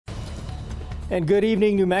And good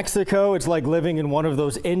evening, New Mexico. It's like living in one of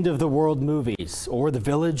those end-of-the-world movies, or the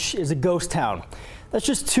village is a ghost town. That's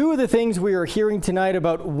just two of the things we are hearing tonight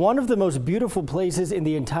about one of the most beautiful places in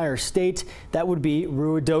the entire state. That would be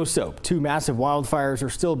Ruidoso. Two massive wildfires are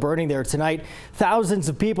still burning there tonight. Thousands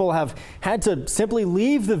of people have had to simply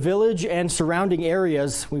leave the village and surrounding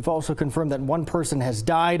areas. We've also confirmed that one person has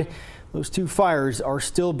died. Those two fires are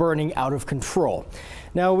still burning out of control.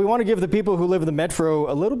 Now, we want to give the people who live in the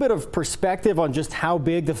metro a little bit of perspective on just how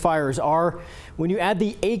big the fires are. When you add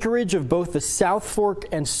the acreage of both the South Fork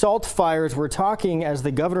and Salt fires, we're talking, as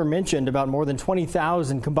the governor mentioned, about more than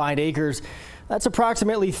 20,000 combined acres. That's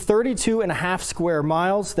approximately 32.5 square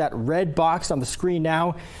miles. That red box on the screen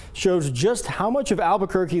now shows just how much of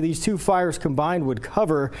Albuquerque these two fires combined would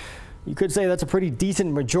cover. You could say that's a pretty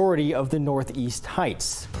decent majority of the Northeast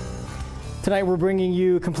Heights. Tonight, we're bringing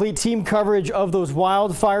you complete team coverage of those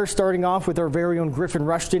wildfires, starting off with our very own Griffin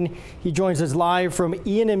Rushton. He joins us live from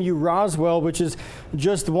ENMU Roswell, which is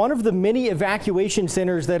just one of the many evacuation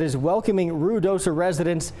centers that is welcoming Ruidoso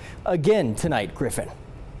residents again tonight. Griffin.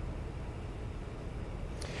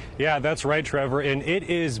 Yeah, that's right, Trevor, and it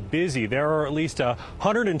is busy. There are at least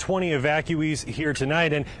 120 evacuees here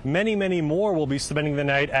tonight, and many, many more will be spending the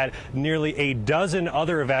night at nearly a dozen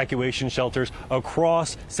other evacuation shelters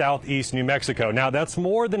across southeast New Mexico. Now, that's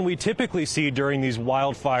more than we typically see during these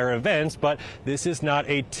wildfire events, but this is not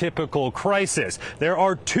a typical crisis. There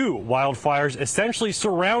are two wildfires essentially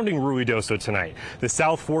surrounding Ruidoso tonight. The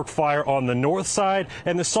South Fork fire on the north side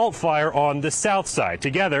and the Salt fire on the south side.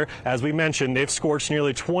 Together, as we mentioned, they've scorched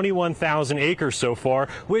nearly 21,000 acres so far,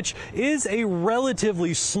 which is a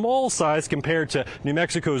relatively small size compared to New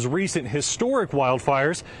Mexico's recent historic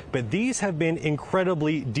wildfires, but these have been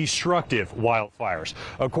incredibly destructive wildfires.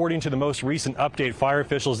 According to the most recent update, fire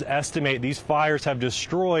officials estimate these fires have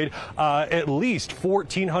destroyed at least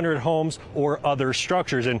 1,400 homes or other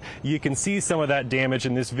structures, and you can see some of that damage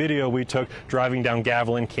in this video we took driving down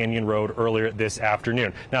Gavilan Canyon Road earlier this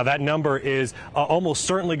afternoon. Now, that number is almost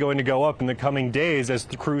certainly going to go up in the coming days as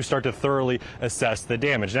the crews start to thoroughly assess the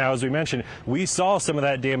damage. Now, as we mentioned, we saw some of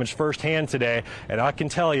that damage firsthand today, and I can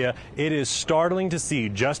tell you it is startling to see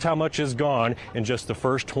just how much is gone in just the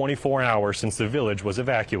first 24 hours since the village was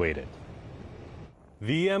evacuated.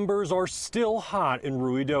 The embers are still hot in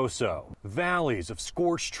Ruidoso. Valleys of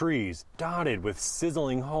scorched trees dotted with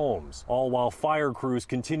sizzling homes, all while fire crews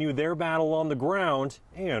continue their battle on the ground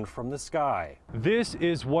and from the sky. This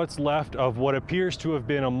is what's left of what appears to have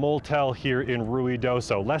been a motel here in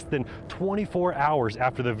Ruidoso, less than 24 hours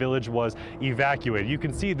after the village was evacuated. You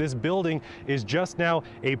can see this building is just now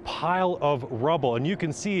a pile of rubble, and you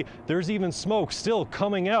can see there's even smoke still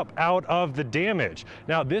coming up out of the damage.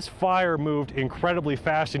 Now, this fire moved incredibly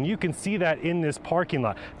fast, and you can see that in this parking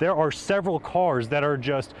lot. There are several cars that are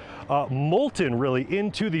just molten really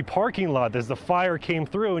into the parking lot as the fire came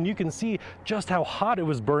through, and you can see just how hot it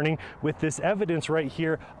was burning with this evidence right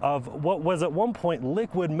here of what was at one point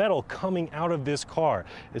liquid metal coming out of this car.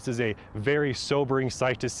 This is a very sobering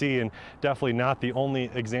sight to see, and definitely not the only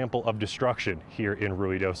example of destruction here in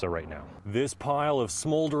Ruidoso right now. This pile of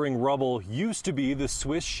smoldering rubble used to be the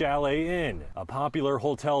Swiss Chalet Inn, a popular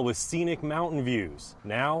hotel with scenic mountain views.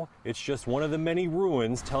 Now, it's just one of the many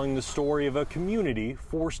ruins telling the story of a community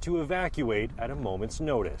forced to evacuate at a moment's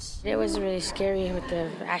notice. It was really scary with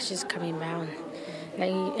the ashes coming down.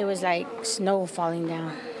 It was like snow falling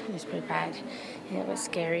down. It was pretty bad. It was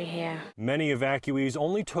scary, yeah. Many evacuees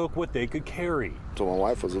only took what they could carry. So my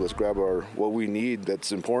wife was, let's grab what we need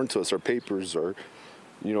that's important to us, our papers, our,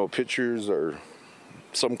 pictures, or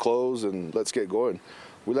some clothes, and let's get going.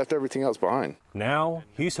 We left everything else behind. Now,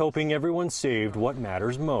 he's hoping everyone saved what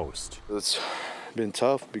matters most. It's been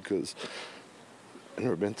tough because I've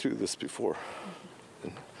never been through this before.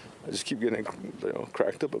 And I just keep getting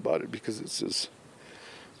cracked up about it because it's just,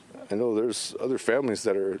 I know there's other families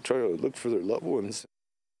that are trying to look for their loved ones.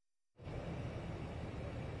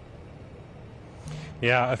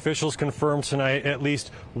 Yeah, officials confirmed tonight at least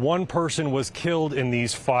one person was killed in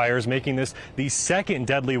these fires, making this the second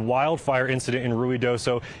deadly wildfire incident in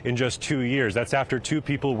Ruidoso in just 2 years. That's after two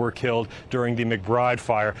people were killed during the McBride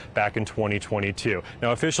fire back in 2022.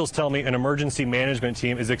 Now, officials tell me an emergency management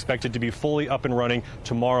team is expected to be fully up and running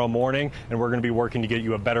tomorrow morning, and we're going to be working to get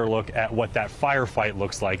you a better look at what that firefight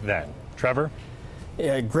looks like then. Trevor?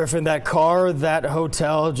 Yeah, Griffin, that car, that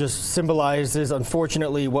hotel just symbolizes,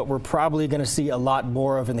 unfortunately, what we're probably going to see a lot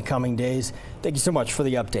more of in the coming days. Thank you so much for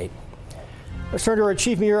the update. Let's turn to our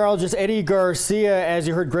chief meteorologist, Eddie Garcia. As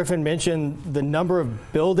you heard Griffin mention, the number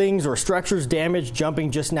of buildings or structures damaged jumping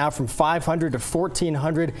just now from 500 to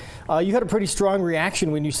 1,400. You had a pretty strong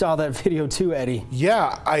reaction when you saw that video too, Eddie.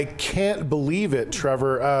 Yeah, I can't believe it,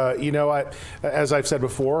 Trevor. You know, as I've said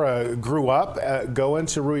before, grew up going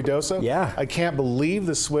to Ruidoso. Yeah. I can't believe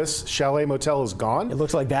the Swiss Chalet Motel is gone. It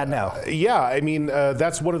looks like that now. Yeah, I mean,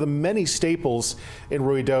 that's one of the many staples in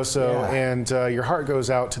Ruidoso, and your heart goes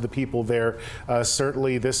out to the people there.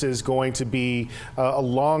 Certainly, this is going to be a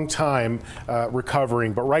long time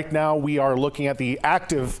recovering. But right now, we are looking at the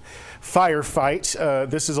active firefight.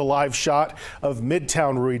 This is a live shot of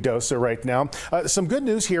Midtown Ruidoso right now. Some good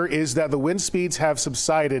news here is that the wind speeds have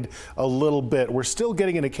subsided a little bit. We're still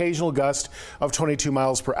getting an occasional gust of 22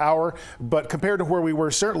 miles per hour, but compared to where we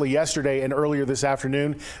were certainly yesterday and earlier this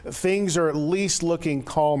afternoon, things are at least looking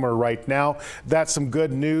calmer right now. That's some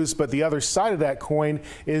good news, but the other side of that coin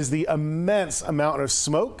is the immense amount of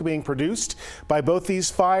smoke being produced by both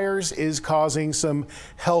these fires is causing some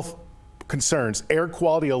health concerns. Air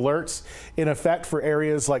quality alerts in effect for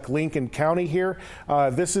areas like Lincoln County here.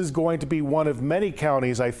 This is going to be one of many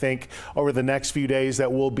counties, I think, over the next few days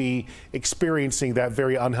that will be experiencing that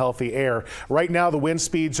very unhealthy air. Right now, the wind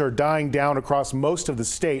speeds are dying down across most of the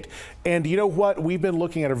state. And you know what? We've been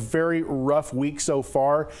looking at a very rough week so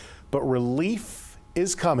far, but relief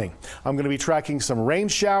is coming. I'm going to be tracking some rain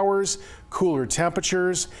showers, cooler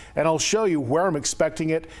temperatures, and I'll show you where I'm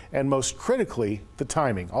expecting it and most critically, the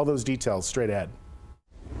timing. All those details straight ahead.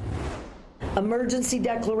 Emergency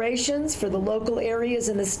declarations for the local areas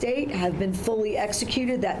in the state have been fully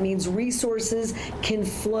executed. That means resources can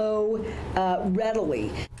flow readily.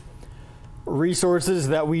 Resources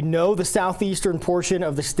that we know the southeastern portion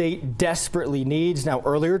of the state desperately needs. Now,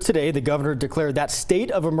 earlier today, the governor declared that state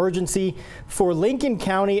of emergency for Lincoln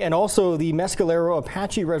County and also the Mescalero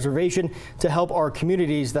Apache Reservation to help our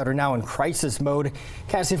communities that are now in crisis mode.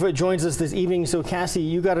 Cassie Foote joins us this evening. So, Cassie,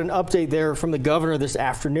 you got an update there from the governor this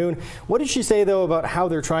afternoon. What did she say, though, about how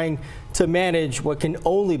they're trying to manage what can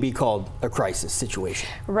only be called a crisis situation?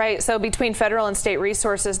 Right. So between federal and state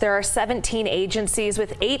resources, there are 17 agencies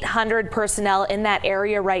with 800 personnel in that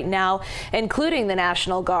area right now, including the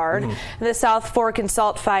National Guard. The South Fork and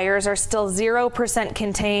Salt fires are still 0%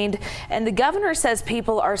 contained, and the governor says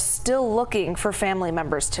people are still looking for family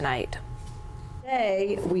members tonight.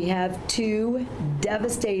 Today, we have two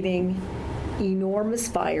devastating, enormous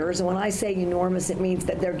fires. And when I say enormous, it means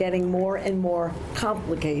that they're getting more and more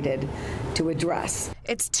complicated to address.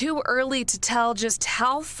 It's too early to tell just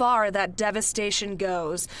how far that devastation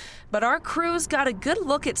goes, but our crews got a good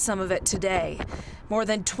look at some of it today. More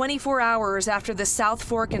than 24 hours after the South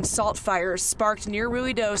Fork and Salt fires sparked near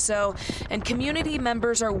Ruidoso, and community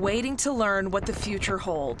members are waiting to learn what the future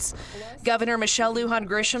holds. Governor Michelle Lujan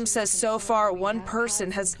Grisham says so far one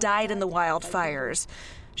person has died in the wildfires.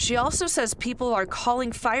 She also says people are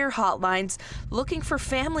calling fire hotlines looking for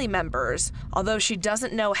family members, although she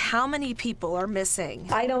doesn't know how many people are missing.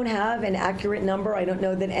 I don't have an accurate number. I don't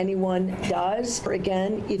know that anyone does.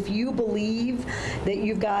 Again, if you believe that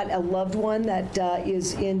you've got a loved one that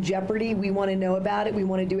is in jeopardy, we want to know about it. We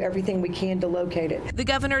want to do everything we can to locate it. The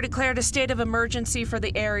governor declared a state of emergency for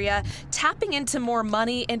the area, tapping into more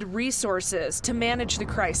money and resources to manage the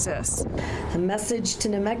crisis. The message to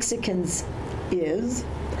New Mexicans is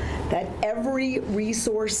that every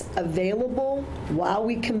resource available while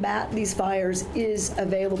we combat these fires is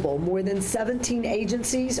available. More than 17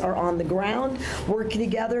 agencies are on the ground working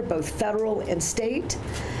together, both federal and state.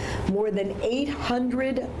 More than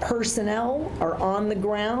 800 personnel are on the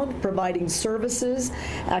ground providing services,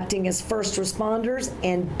 acting as first responders,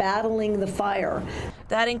 and battling the fire.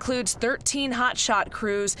 That includes 13 hotshot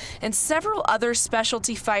crews and several other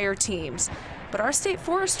specialty fire teams. But our state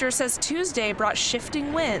forester says Tuesday brought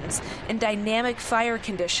shifting winds and dynamic fire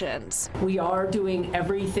conditions. We are doing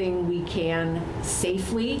everything we can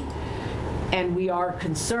safely, and we are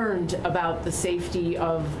concerned about the safety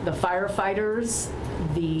of the firefighters,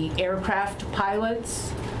 the aircraft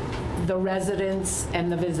pilots, the residents, and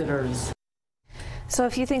the visitors. So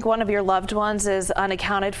if you think one of your loved ones is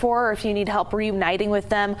unaccounted for, or if you need help reuniting with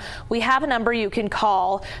them, we have a number you can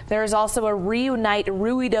call. There's also a Reunite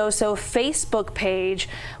Ruidoso Facebook page.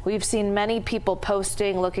 We've seen many people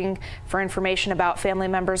posting, looking for information about family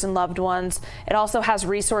members and loved ones. It also has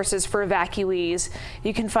resources for evacuees.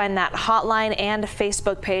 You can find that hotline and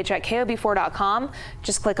Facebook page at KOB4.com.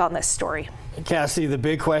 Just click on this story. Cassie, the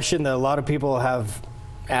big question that a lot of people have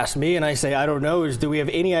ask me, and I say I don't know, is do we have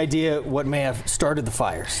any idea what may have started the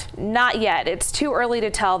fires? Not yet. It's too early to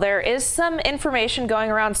tell. There is some information going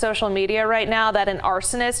around social media right now that an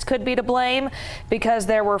arsonist could be to blame because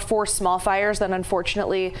there were 4 small fires that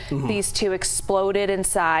unfortunately these 2 exploded in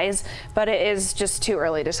size, but it is just too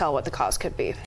early to tell what the cause could be.